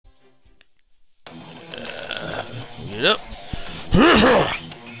Yep. Okay.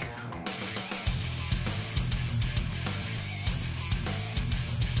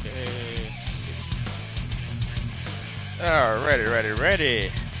 Alrighty, ready.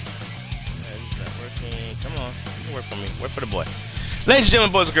 It's not working. Come on, you can work for me. Work for the boy. Ladies and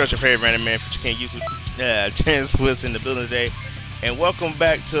gentlemen, boys and girls, your favorite random man, for you can't YouTube. Terrence Wilson in the building today, and welcome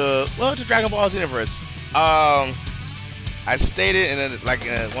back to Dragon Ball Xenoverse. I stated in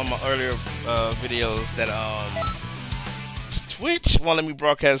one of my earlier videos that Twitch won't let me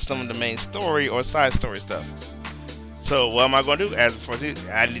broadcast some of the main story or side story stuff. So what am I going to do? As for this,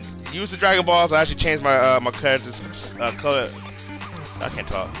 I use the Dragon Balls. I actually changed my my character's color. I can't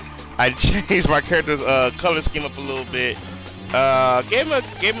talk. I changed my character's color scheme up a little bit. Gave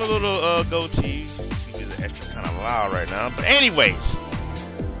him a little goatee. He's extra kind of loud right now. But anyways,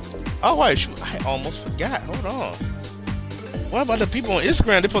 oh wait, shoot, I almost forgot. Hold on. What about the people on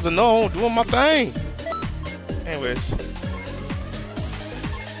Instagram? They're supposed to know I'm doing my thing. Anyways,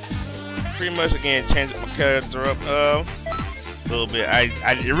 pretty much again changed my character up a little bit. I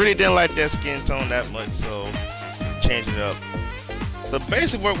really didn't like that skin tone that much, so changed it up. So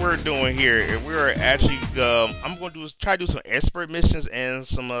basically, what we're doing here, we're actually I'm going to try to do some expert missions and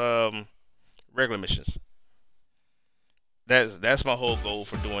some regular missions. That's my whole goal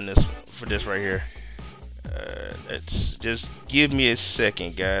for doing this right here. Let's just give me a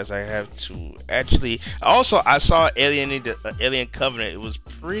second, guys. I have to actually. Also, I saw Alien Covenant. It was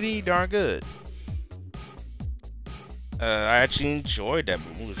pretty darn good. I actually enjoyed that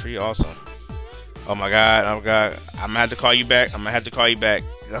movie. It was pretty awesome. Oh my god! I'm gonna have to call you back. I'm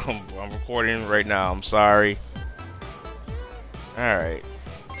I'm recording right now. I'm sorry. All right.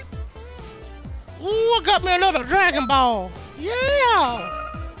 Ooh, I got me another Dragon Ball. Yeah.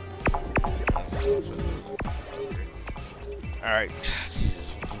 Alright.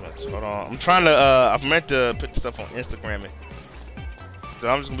 Hold on. I'm trying to I meant to put stuff on Instagram. So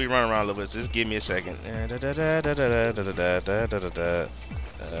I'm just gonna be running around a little bit. Just give me a second.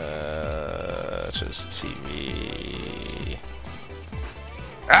 Just TV.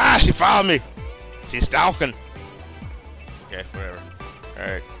 Ah, she followed me. She's stalking. Okay, whatever.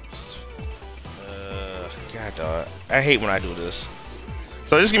 Alright. God dog. I hate when I do this.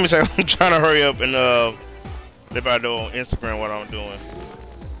 So just give me a second. I'm trying to hurry up and let everybody know on Instagram what I'm doing.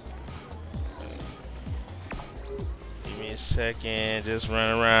 Give me a second, just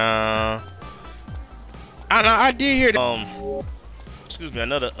run around. I did hear excuse me,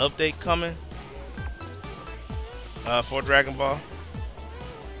 another update coming for Dragon Ball.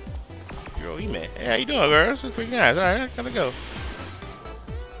 Yo, E-Man. Hey, how you doing, girl? This is pretty nice. Alright, I gotta go.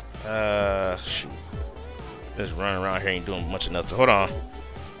 Shoot. Just running around here ain't doing much of nothing. Hold on.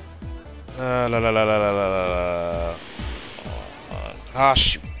 Ah,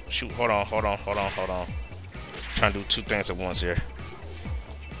 shoot. Hold on. Trying to do two things at once here.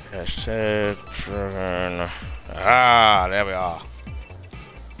 Hashtag Dragon. Ah, there we are.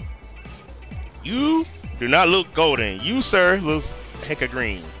 You do not look golden. You, sir, look hecka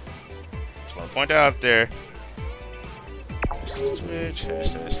green. Just want to point that out there. Twitch,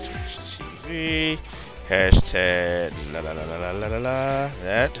 hashtag TV. Hashtag la.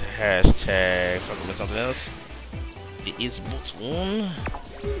 That hashtag fucking with something else. It is button.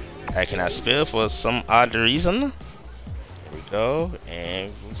 I cannot spell for some odd reason. There we go.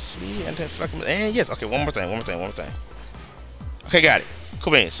 And we'll see. And then fucking and yes, okay, one more thing. Okay, got it.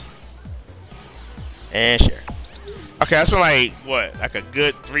 Cool beans. And share. Okay, I spent like what? Like a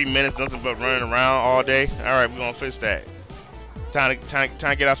good 3 minutes, nothing but running around all day. Alright, we're gonna fix that. Time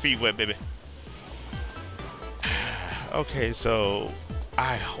to get our feet wet, baby. Okay, so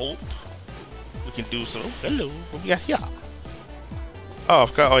I hope we can do some. Oh, hello, what we got here? Oh,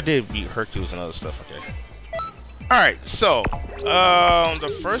 I did beat Hercules and other stuff. Okay. All right, so the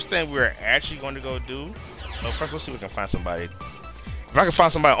first thing we're actually going to go do. Oh, first, let's see if we can find somebody. If I can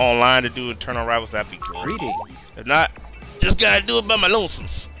find somebody online to do Eternal Rivals, that'd be great. Greetings. If not, just gotta do it by my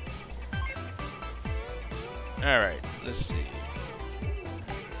lonesomes. All right, let's see.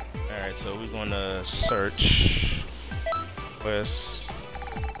 All right, so we're gonna search. Quest.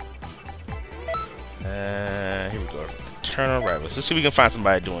 Here we go. Eternal Rivals. Let's see if we can find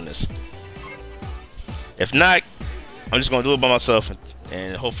somebody doing this. If not, I'm just gonna do it by myself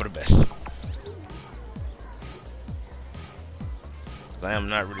and hope for the best. I am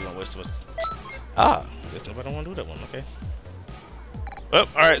not really gonna waste too much. I guess nobody don't want to do that one. Okay. Well,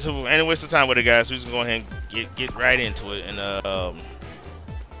 all right. So any waste of time with it, guys. We're just gonna go ahead and get right into it and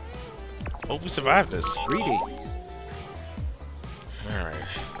hope we survive this. Greetings. Alright.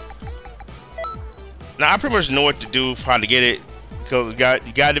 Now I pretty much know what to do, how to get it, Because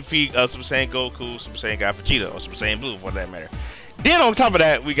you got to defeat Super Saiyan Goku, Super Saiyan God Vegeta, or Super Saiyan Blue for that matter. Then on top of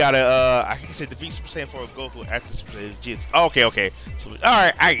that, we gotta I can say defeat Super Saiyan 4 Goku after Super Saiyan Vegeta. Okay. So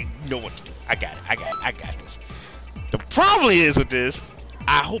alright, I know what to do. I got this. The problem is with this,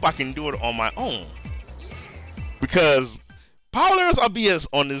 I hope I can do it on my own. Because power levels are BS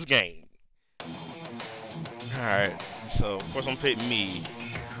on this game. Alright, so of course I'm picking me.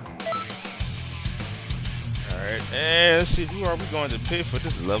 Alright, and let's see, who are we going to pick for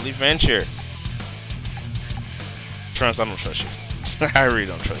this lovely venture? Trunks, I don't trust you. I really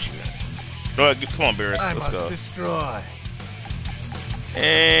don't trust you. No, come on, Barry. Let's go. Destroy.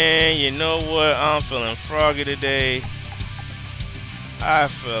 And you know what? I'm feeling froggy today. I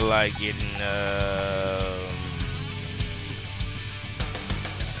feel like getting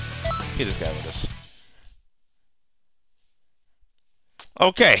get this guy with us.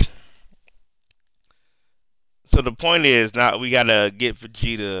 Okay. So the point is, now we gotta get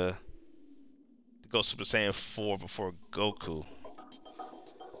Vegeta to go Super Saiyan 4 before Goku.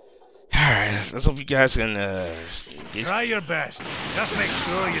 Alright, let's hope you guys can try your best. Just make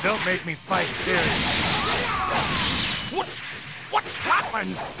sure you don't make me fight serious. What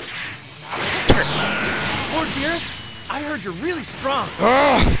happened? Lord Dearest, I heard you're really strong.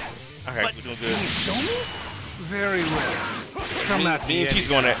 Oh! Okay, we're doing good. Can you show me? Very well. Come at me and T's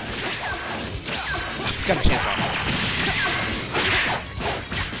going at. Got a chance on it.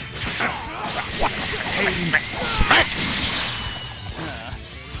 Smack!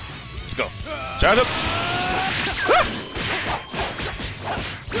 Let's go. Charge up.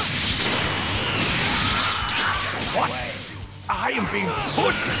 What? I am being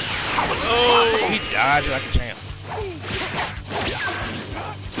pushed. How is this possible? He dodged like a champ.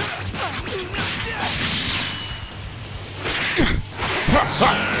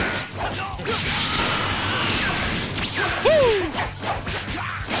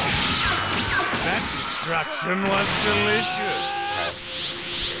 That destruction was delicious.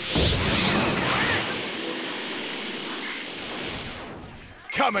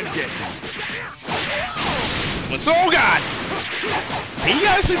 Come and get me. Soul God! Can you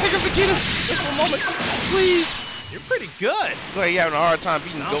guys take a Vegeta just for a moment, please? You're pretty good. Look like you're having a hard time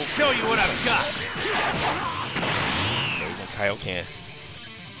beating Goku. I'll show you what I've got. Kaioken.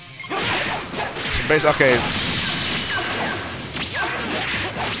 So basically, okay.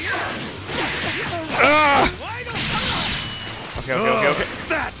 Okay.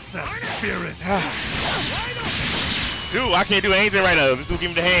 That's the spirit. Dude, I can't do anything right now. Just give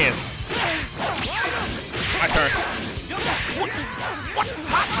me the hands. My turn. What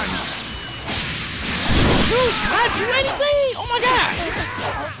happened? Dude, can I do anything? Oh my god.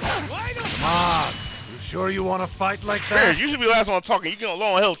 Come on. You sure you want to fight like that? Bears, you should be the last one talking. You get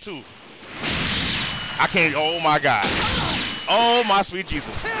low on health too. I can't. Oh my god. Oh my sweet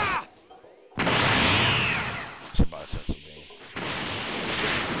Jesus. Shit about a sense of being.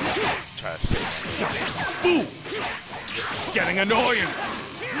 Try to say. Stop, fool! This is getting annoying.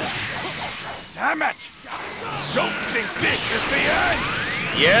 Damn it! Don't think this is the end.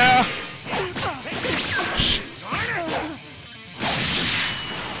 Yeah.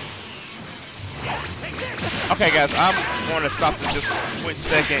 Okay, guys, I'm going to stop for just a quick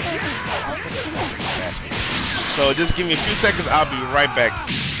second. So just give me a few seconds. I'll be right back.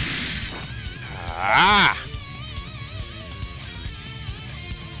 Ah!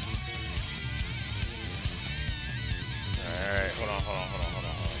 All right, hold on.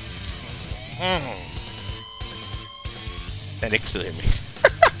 And they can still hear me.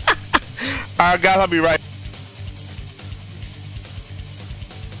 All right, guys, I'll be right.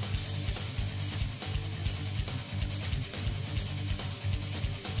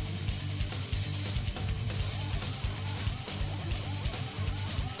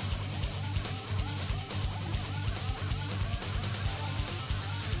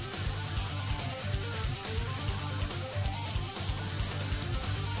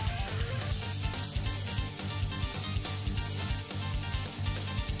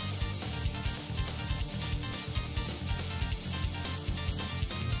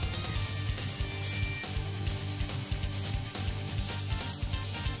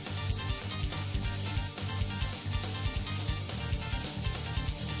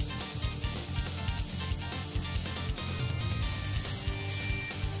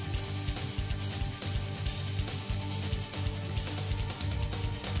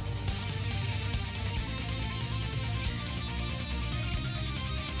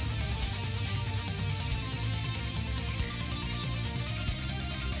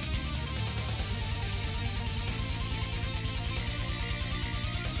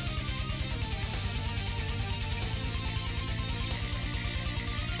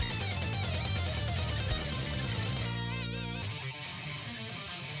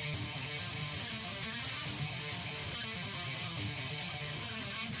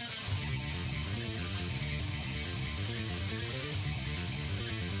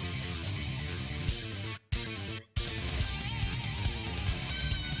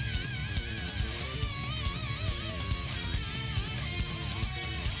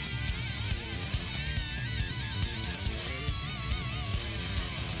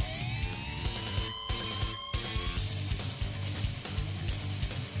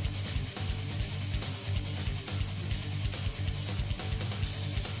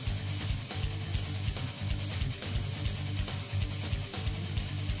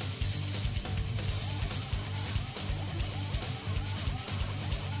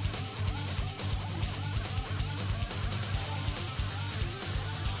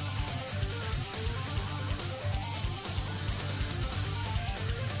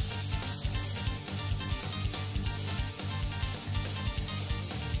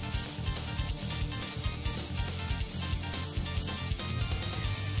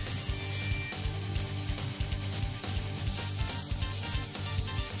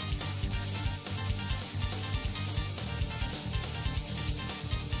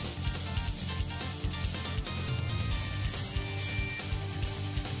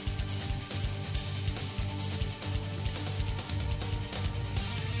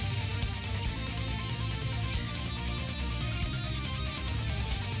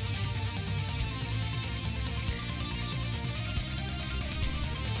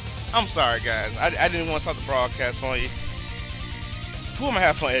 I'm sorry, guys. I didn't want to start the broadcast on you. Who am I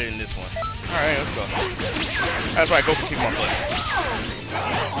having fun editing this one? Alright, let's go. That's right, Goku kicked my butt.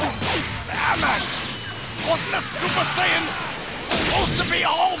 Damn it! Wasn't a Super Saiyan supposed to be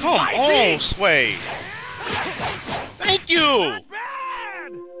almighty? Come on, Sway. Thank you. Not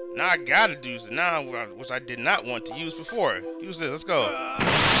bad! Now I gotta do this now, which I did not want to use before. Use this. Let's go.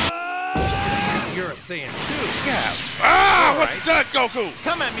 You're a Saiyan too. Yeah. Ah, All what's right. that, Goku?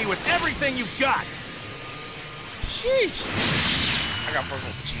 Come at me with everything you've got. Sheesh. I got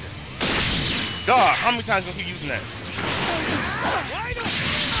personal Vegeta. Dog, how many times gonna keep using that?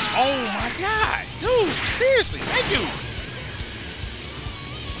 Oh my god, dude, seriously, thank you.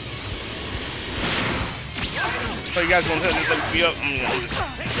 So you guys gonna just let me up? I'm gonna do this.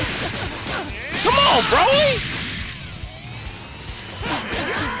 Come on, Broly!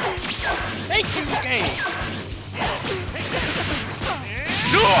 Thank you, game.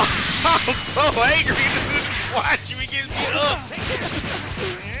 No, I'm so angry. Watch me get beat up.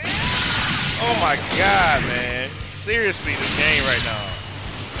 Oh my god, man. Seriously, this game right now.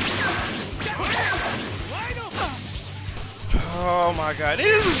 Oh my god. They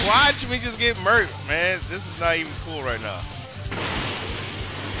just watch me just get murked, man. This is not even cool right now.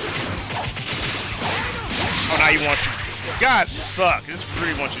 Oh, now you want you. God suck. This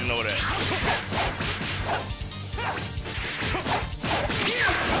really wants you to know that.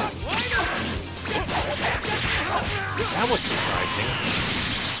 That was surprising.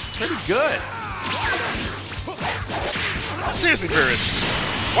 Pretty good. Seriously, Beerus.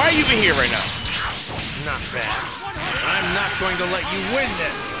 Why are you even here right now? Not bad. I'm not going to let you win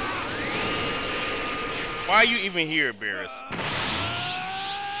this. Why are you even here, Beerus?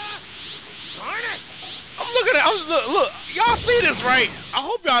 Darn it! I'm looking at. Look. Y'all see this, right? I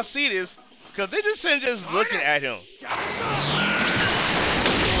hope y'all see this, cause they just sitting just looking at him.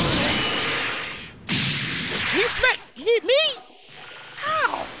 He hit me?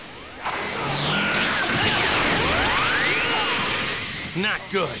 How? Not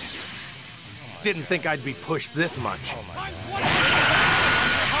good. Didn't think I'd be pushed this much. Oh my god.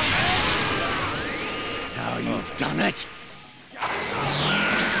 Now you've done it.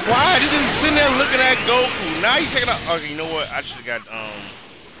 Why? They just sitting there looking at Goku. Now you taking out. Okay, you know what? I should have got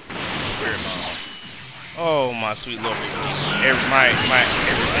Spirit Bomb. Oh my sweet lord. Everything right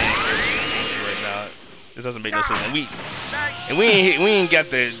now. This doesn't make no sense. And we ain't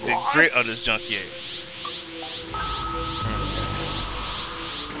got the grit of this junk yet.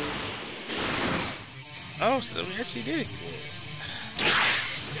 Oh, so we actually did good.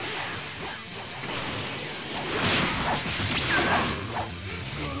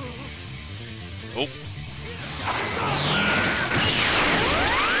 Oh.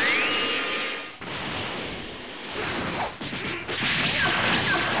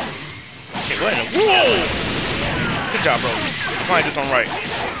 Okay, what in the whoa! Good job, bro. Find this one right.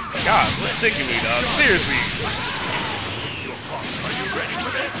 God, sick of me, dog. Seriously. Are you ready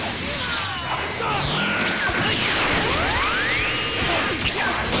for this?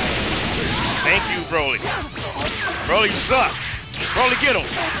 Thank you, Broly. Broly, you suck. Broly, get him.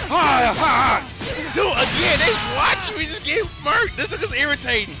 Dude, again, they watch me just get murked. This is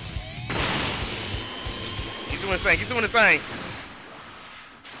irritating. He's doing the thing. He's doing the thing.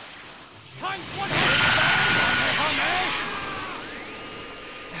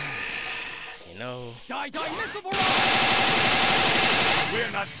 You know.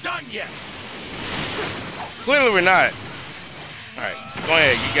 We're not done yet. Clearly we're not. Alright, go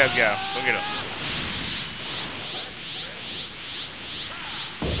ahead. You guys go. Go get him.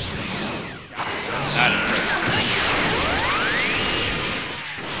 Not impressed.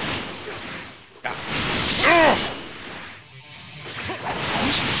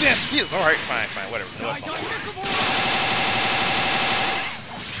 You stand still. Alright, fine, whatever. Like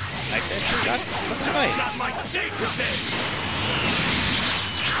that? That's fine. Not my day today.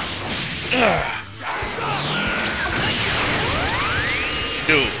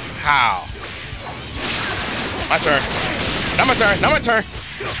 Dude, how? My turn. Not my turn. Not my turn.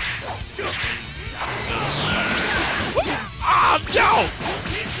 Oh, no!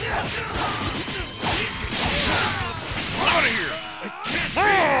 Out of here!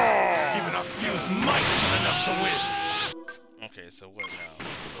 Even a fused might isn't enough to win. Okay, so what now?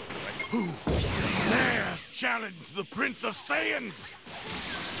 Who dares challenge the Prince of Saiyans?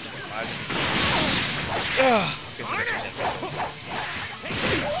 I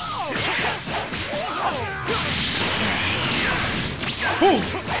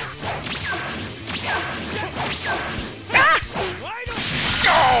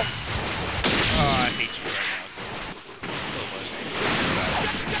hate you right now so much.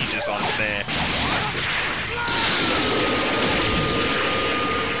 You just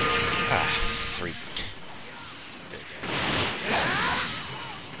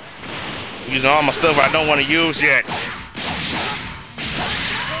Using all my stuff I don't want to use yet.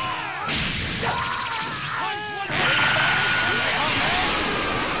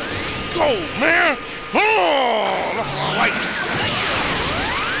 Go, man! Oh, that's what I like.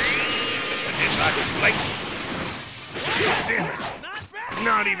 Damn it!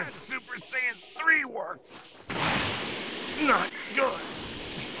 Not even Super Saiyan 3 worked. Not good.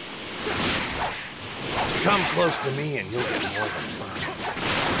 Come close to me and you'll get more than mine.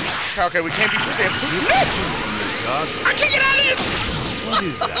 Okay, we can't be Super Saiyan. I can't get out of this! What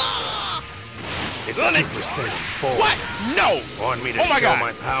is that? It's Super Saiyan 4. What? No! Want me to Oh my show God.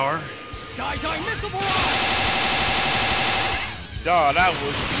 my power? Dog, that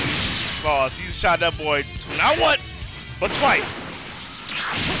was sauce. He shot that boy not once, but twice.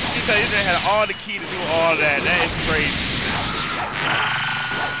 He said he had all the key to do all that. That is crazy.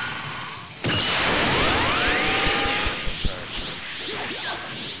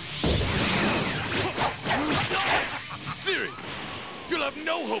 Serious? You'll have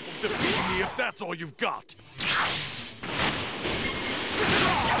no hope of defeating me if that's all you've got.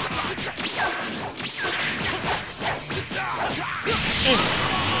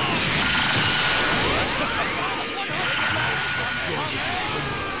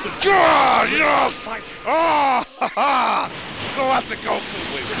 God, yes! Oh, go after Goku.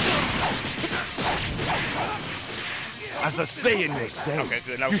 As a Saiyan yourself, Okay,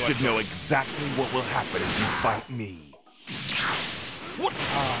 good. Now you should know exactly what will happen if you fight me. What?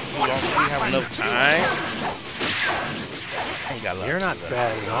 We have enough time. You're not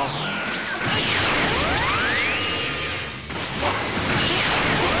bad at all.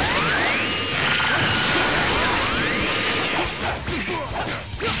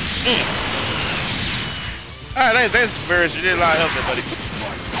 Alright, that's Bears. You did a lot of help there, buddy.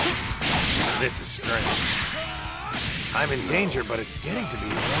 This is strange. I'm in danger, but it's getting to be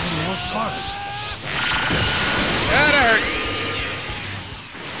more and more fun. That hurt.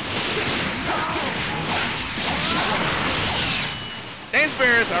 Thanks,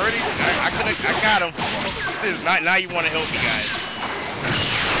 Bears. I got him. This is now you want to help me, guys.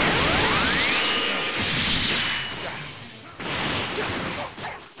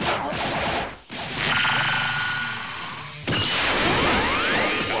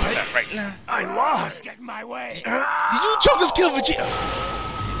 Right now. I lost. Get in my way. Did you jokers kill Vegeta?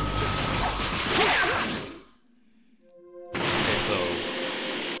 Okay, so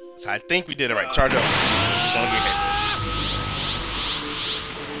I think we did it right. Charge up. Just gonna get hit.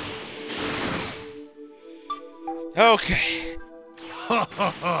 Okay.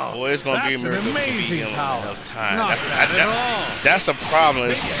 Boy, it's gonna be That's an amazing power. Enough time. Not bad at all. That's the problem.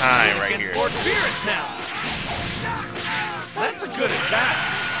 It's time right here. That's a good attack,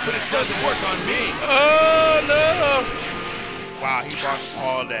 but it doesn't work on me. Oh no! Wow, he brought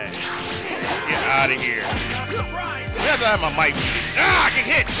all that. Get out of here. We have to have my mic. Ah, I get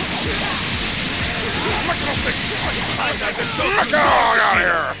hit. Get out of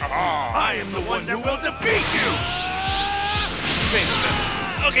here. I am the one who will defeat you.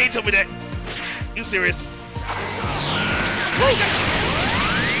 Okay, you told me that. You serious?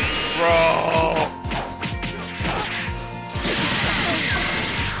 Bro.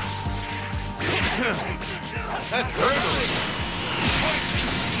 That hurt.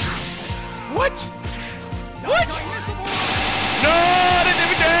 What? What? No, they did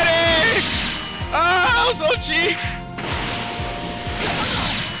me daddy! Oh, so cheap!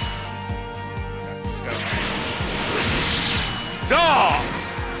 Dog!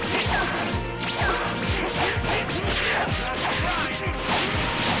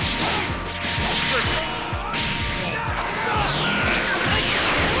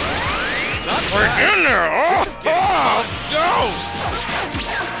 We're in there! Oh, let's go!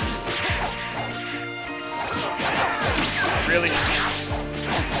 Really?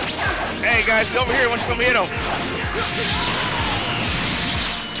 Hey guys, get over here. Why don't you come hit him?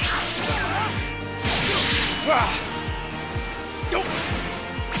 Go!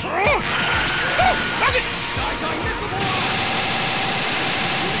 Knock it!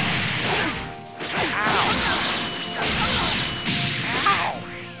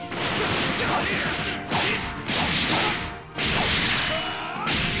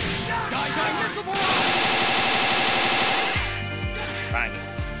 Fine.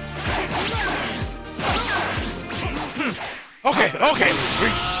 Okay.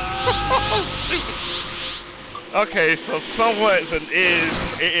 Okay, so somewhat it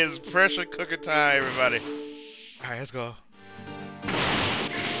is pressure cooker time, everybody. All right, let's go.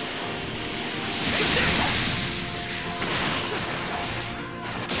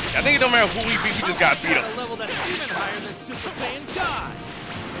 I think it don't matter who we beat, we just got beat up. A level that's even higher than Super Saiyan God.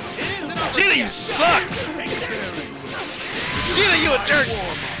 Vegeta, you suck! Vegeta, you a jerk!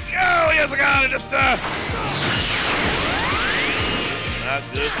 Oh, yes, I got it this time! Not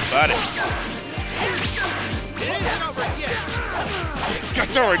good about it.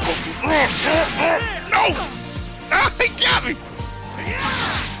 Got already, Goku. No! Ah, he got me!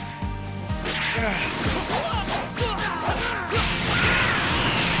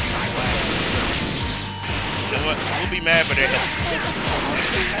 You know what? We'll be mad for that.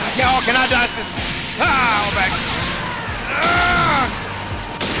 Y'all, can I dodge this? Ah, I'm back. Ah!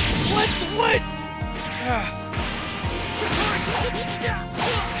 What? Ah.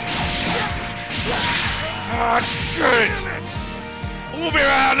 Ah, good. We'll be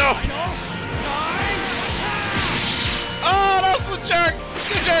around, no. Oh, that's a jerk.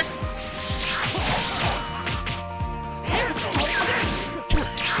 Good jerk.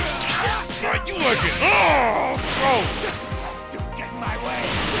 Sorry, you looking. Oh, bro. Don't get in my way.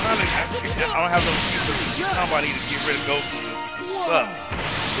 I don't have no excuse. Somebody to get rid of Goku. It sucks.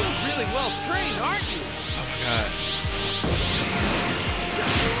 You're really well trained, aren't you? Oh my god.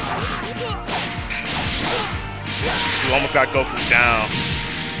 You almost got Goku down.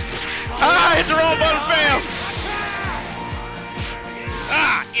 Ah, hit the wrong button, fam!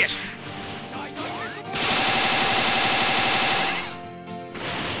 Ah, yes.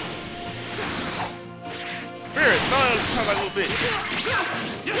 Spirits, no, talk like a little bit.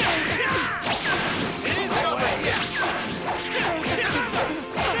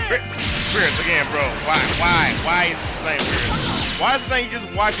 Spirits again, bro. Why is this thing Spirits? Why is this thing you just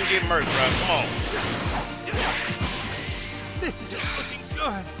watch him get murked, bro? Come on. This isn't looking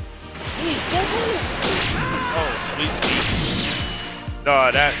good. Oh, sweet Jesus.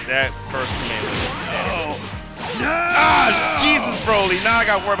 Dawg, that first command was No! Ah, Jesus, Broly. Now I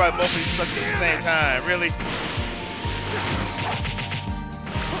gotta worry about both of these suckers at the same time. Really?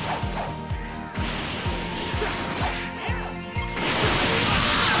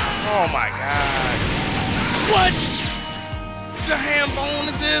 Oh my god. What the ham bone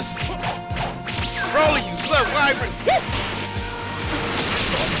is this? Broly, you suck. Vibrant.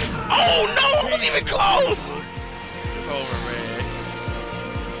 Oh no, it wasn't even close. It's over, man.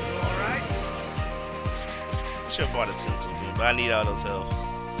 Alright. Should have bought a sensu bean, but I need all those health.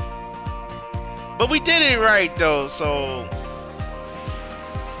 But we did it right though, so.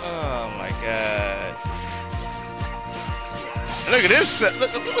 Oh my god. Look at this.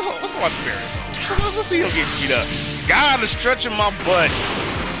 Let's watch Paris. Let's see him get beat up. God is stretching my butt.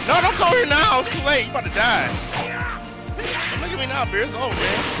 No, don't come here now. It's too late. You about to die. Don't look at me now, Beer. It's over,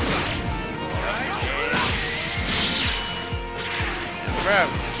 man. Grab.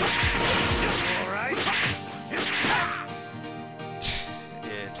 Alright.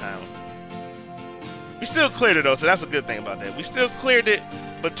 Yeah, time. We still cleared it though, so that's a good thing about that. We still cleared it,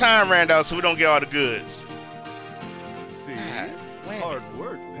 but time ran out, so we don't get all the goods. See, hard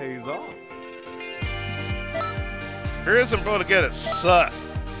work pays off. Beers and Bro together suck.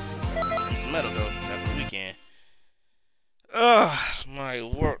 It's metal though. That's the weekend. Ugh, my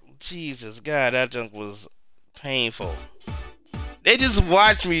work. Jesus, God, that junk was painful. They just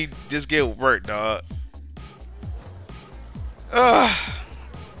watched me just get worked, dog. Ugh.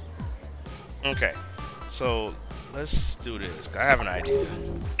 Okay, so let's do this. I have an idea.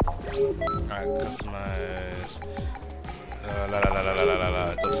 Alright, customize.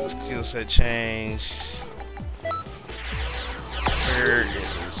 Go to skill set change. Where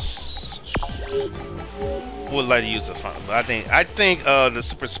is? Would like to use the font, but I think the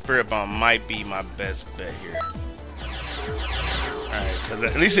Super Spirit Bomb might be my best bet here. Alright, because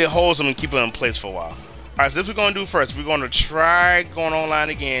at least it holds them and keep them in place for a while. Alright, so this we're gonna do first. We're gonna try going online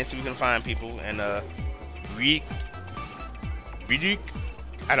again, see if we can find people and read.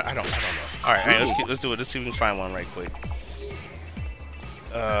 I don't know. Alright, let's do it. Let's see if we can find one right quick.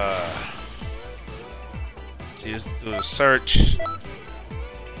 Just do a search.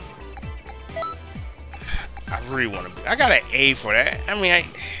 I really want to be. I got an A for that. I mean,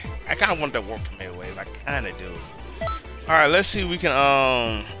 I kind of want that work permit wave. I kind of do. All right, let's see if we can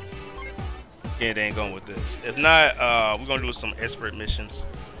get anything going with this. If not, we're gonna do some expert missions.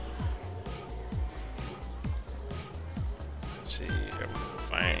 Let's see if we can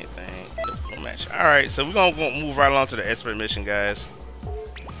find anything. Difficult match. All right, so we're gonna move right along to the expert mission, guys.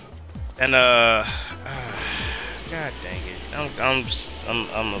 And God dang it,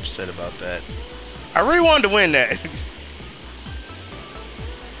 I'm upset about that. I really wanted to win that.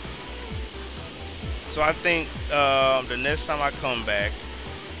 So I think the next time I come back,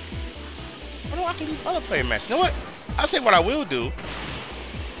 I can do other player match. You know what? I'll say what I will do.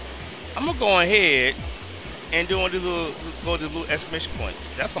 I'm gonna go ahead and doing these little go to the little exclamation points.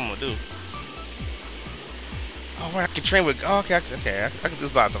 That's what I'm gonna do. Oh, I can train with. Oh, okay, I can.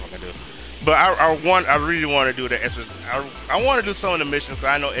 There's a lot of stuff I can do. But I really want to do the extras. I want to do some of the missions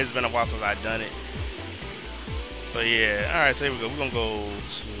because I know it's been a while since I've done it. But yeah, all right. So here we go. We're gonna go to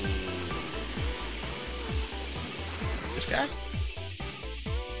this guy.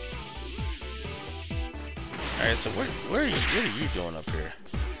 All right. So what are you doing up here?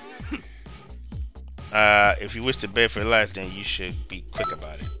 If you wish to beg for your life, then you should be quick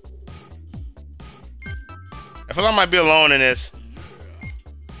about it. I feel like I might be alone in this.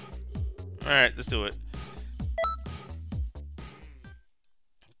 Alright, let's do it.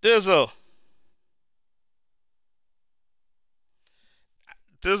 Dizzle,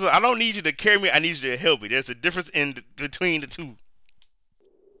 I don't need you to carry me, I need you to help me. There's a difference between the two.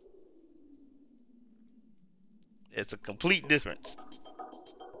 It's a complete difference.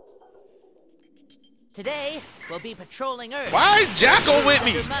 Today, we'll be patrolling Earth. Why is Jocko with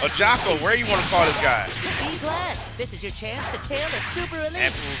me? Or Jocko, where you want to call this guy? Be glad. This is your chance to tail the super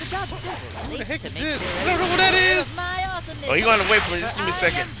elite. The job's simple, Who the heck to is make this? sure I don't know who that is. my awesomeness. Oh, you're going to wait for me. Just give me a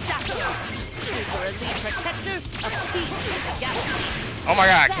second. Jocko, super elite protector of peace in the galaxy. Oh my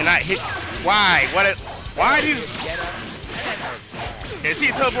god, can I hit? Why? Why these? Is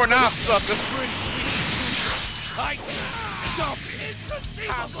he teleport now, sucker? Stop it!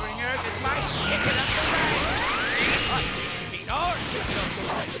 Conquering Earth is like kicking up the ranks. Beat our kicking up the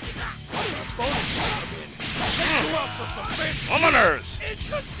ranks. What's our bonuses come in? Let's go out for some fancy. On my nerves.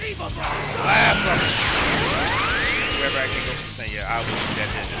 Inconceivable. Last summer. Wherever I can go for the same, yeah, I will do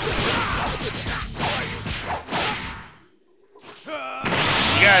that.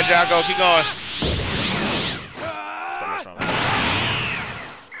 You got it, Jocko. Keep going. So much fun.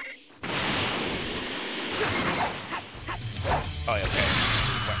 Oh, yeah, okay.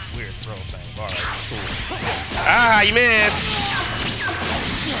 Weird throw thing. Alright, cool. Ah, you missed!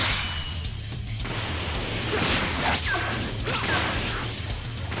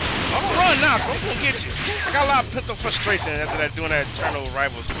 I'm gonna run now. I'm gonna get you. I got a lot of pent up frustration after that doing that eternal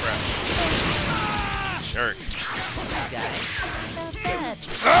rivals crap. Jerk.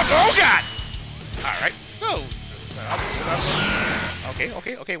 Oh, God! Alright, so. Okay,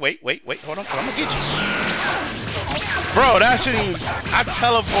 wait, hold on, I'm gonna get you. Bro, that shouldn't even, I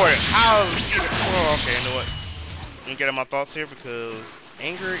teleported. How is it? Oh, okay, you know what? Let me get in my thoughts here because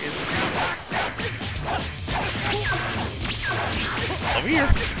anger is over here.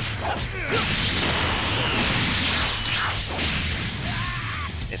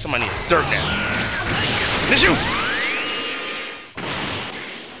 And somebody needs dirt now. Miss you!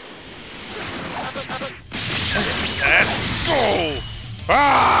 Let's go!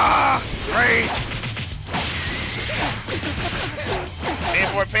 Ah! Great!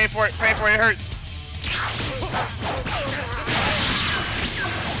 Pay for it, it hurts.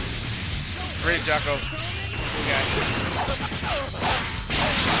 Great, Jocko. You got it.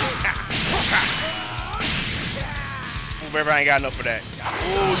 Ooh, baby, I ain't got enough for that.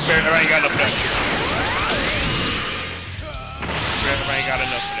 Ooh, baby, I ain't got enough for that. Baby, I ain't got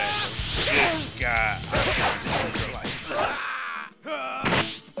enough for that. Good God. Oh my God.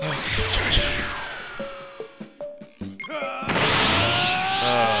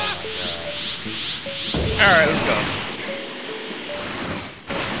 Alright, let's go.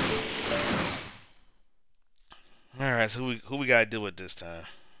 Alright, so who we gotta deal with this time?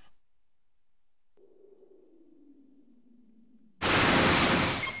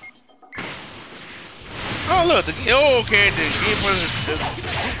 Oh look, the okay, the game was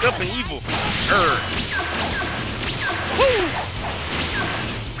souped up and evil. Woo!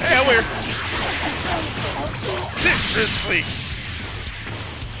 Hey, we're seriously.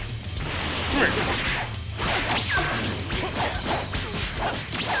 Come here.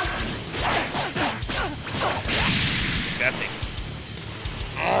 That thing.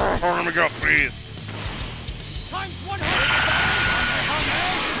 Oh, let me go, please. Times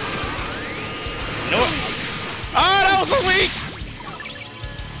 100. You know what? Oh, that was so weak!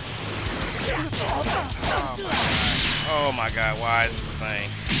 Oh my God, why is this a thing?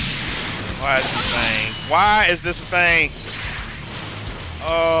 Why is this a thing? Why is this a thing?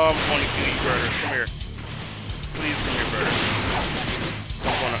 Oh, I'm going to kill you, Birder. Come here. Please come here, Birder.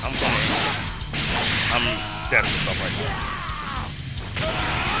 I'm dead for myself right now.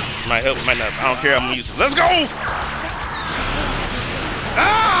 Might help, might not. I don't care, I'm gonna use it. Let's go!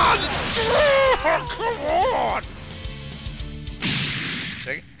 Ah! Come on!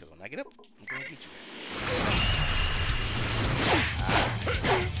 Second, because when I get up, I'm gonna get you.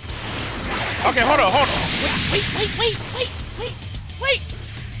 Okay, hold on. Wait.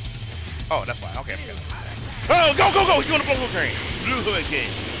 Oh, that's why. Okay, I'm good. Oh, go, go, go! You want the blue green? Blue hood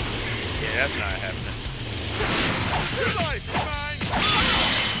game. Yeah, that's not happening.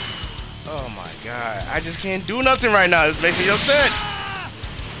 Oh my god, I just can't do nothing right now. This makes me upset.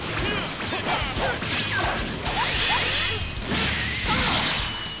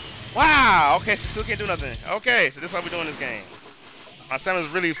 Wow, okay, so still can't do nothing. Okay, so this is how we're doing this game. My stamina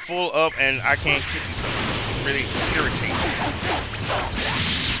is really full up and I can't kick these something. It's really irritating.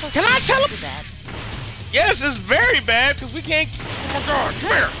 Can I tell him? Yes, it's very bad because we can't. Oh my god,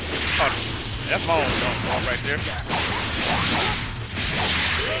 come here. Oh, that's my own dumb right there.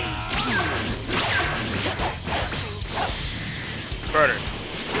 Murder.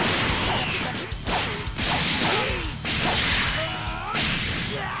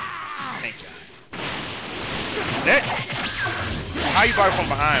 Thank you. Next. How you bought from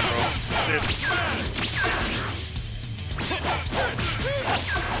behind, bro? Seriously.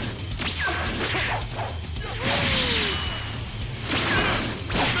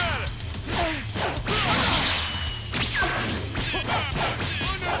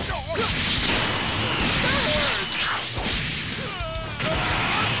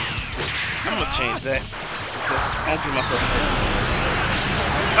 I'm gonna change that because I don't give myself.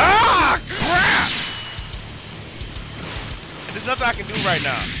 Ah, crap! There's nothing I can do right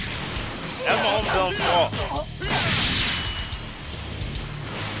now. That's my own dumb fault.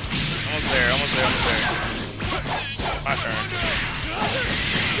 Almost there, almost there, almost there. My turn.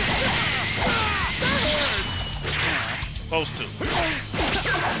 Close to.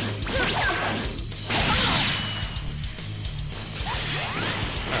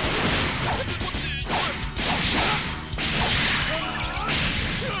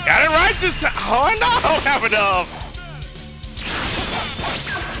 Got it right this time. Oh no, I don't have enough.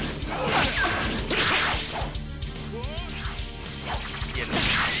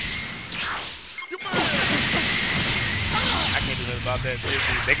 I can't do nothing about that.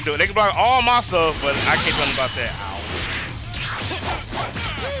 Seriously, they can do it. They can block all my stuff, but I can't do nothing about that. Ow.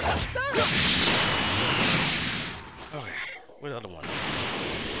 Okay, where's the other one?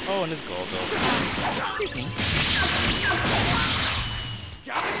 Oh, and this gold goes. Excuse me.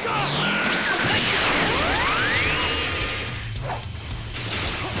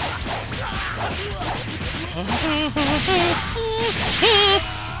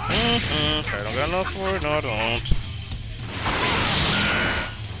 I don't got enough for it. No, I don't.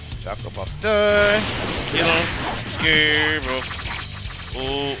 Jack about to die. Kill him. Scared, bro. Ooh,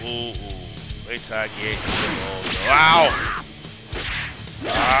 ooh, ooh. Wait till I get gold. Wow.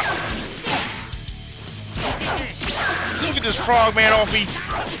 Ah. Look at this frog man off me.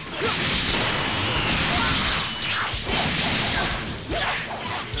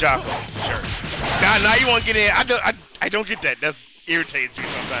 Jocko, sure. Now you want to get in. I don't get that. That's irritating to me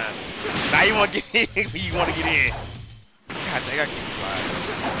sometimes. Now you want to get in when you want to get in. God dang, I can't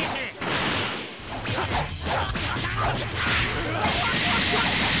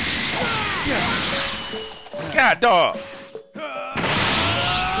be God dog.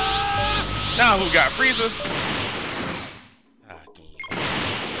 Now who got Frieza?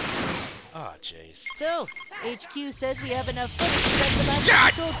 Ah, jeez. So, HQ says we have enough footage to make the Mind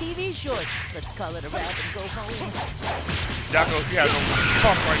Control TV short. Let's call it a wrap and go home. Jocko, you gotta go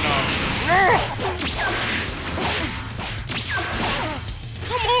talk right now.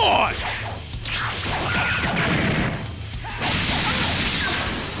 Come on!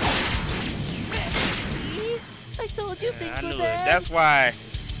 See? I told you things I were knew bad. it. That's why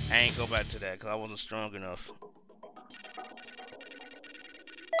I ain't go back to that, because I wasn't strong enough.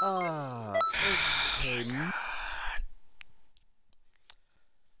 Oh, okay.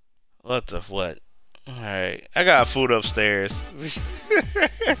 What the what? Alright, I got food upstairs.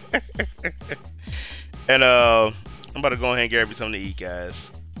 And I'm about to go ahead and get me something to eat,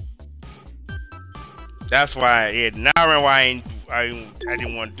 guys. That's why, yeah, now I remember why I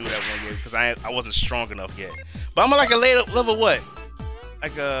didn't want to do that one yet, because I wasn't strong enough yet. But I'm like a level what?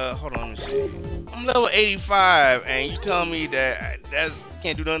 Like hold on, let me see. I'm level 85, and you telling me that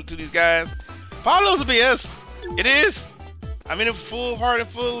can't do nothing to these guys? Pablo's a BS. It is. I'm in it full heart and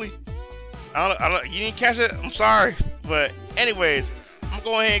fully. I don't. You didn't catch it. I'm sorry, but anyways, I'm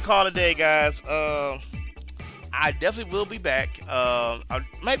going ahead and call it a day, guys. I definitely will be back. I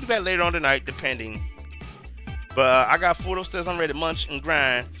might be back later on tonight, depending. But I got food upstairs. I'm ready to munch and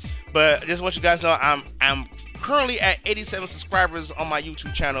grind. But just want you guys know, I'm currently at 87 subscribers on my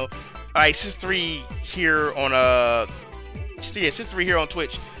YouTube channel. 63 here on 63 here on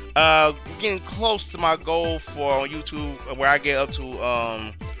Twitch. Getting close to my goal for YouTube, where I get up to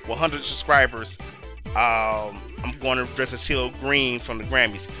 100 subscribers. I'm going to dress as CeeLo Green from the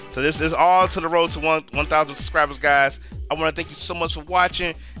Grammys. So this is all to the road to 1,000 subscribers, guys. I want to thank you so much for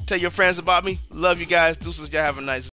watching. Tell your friends about me. Love you guys. Deuces. Y'all have a nice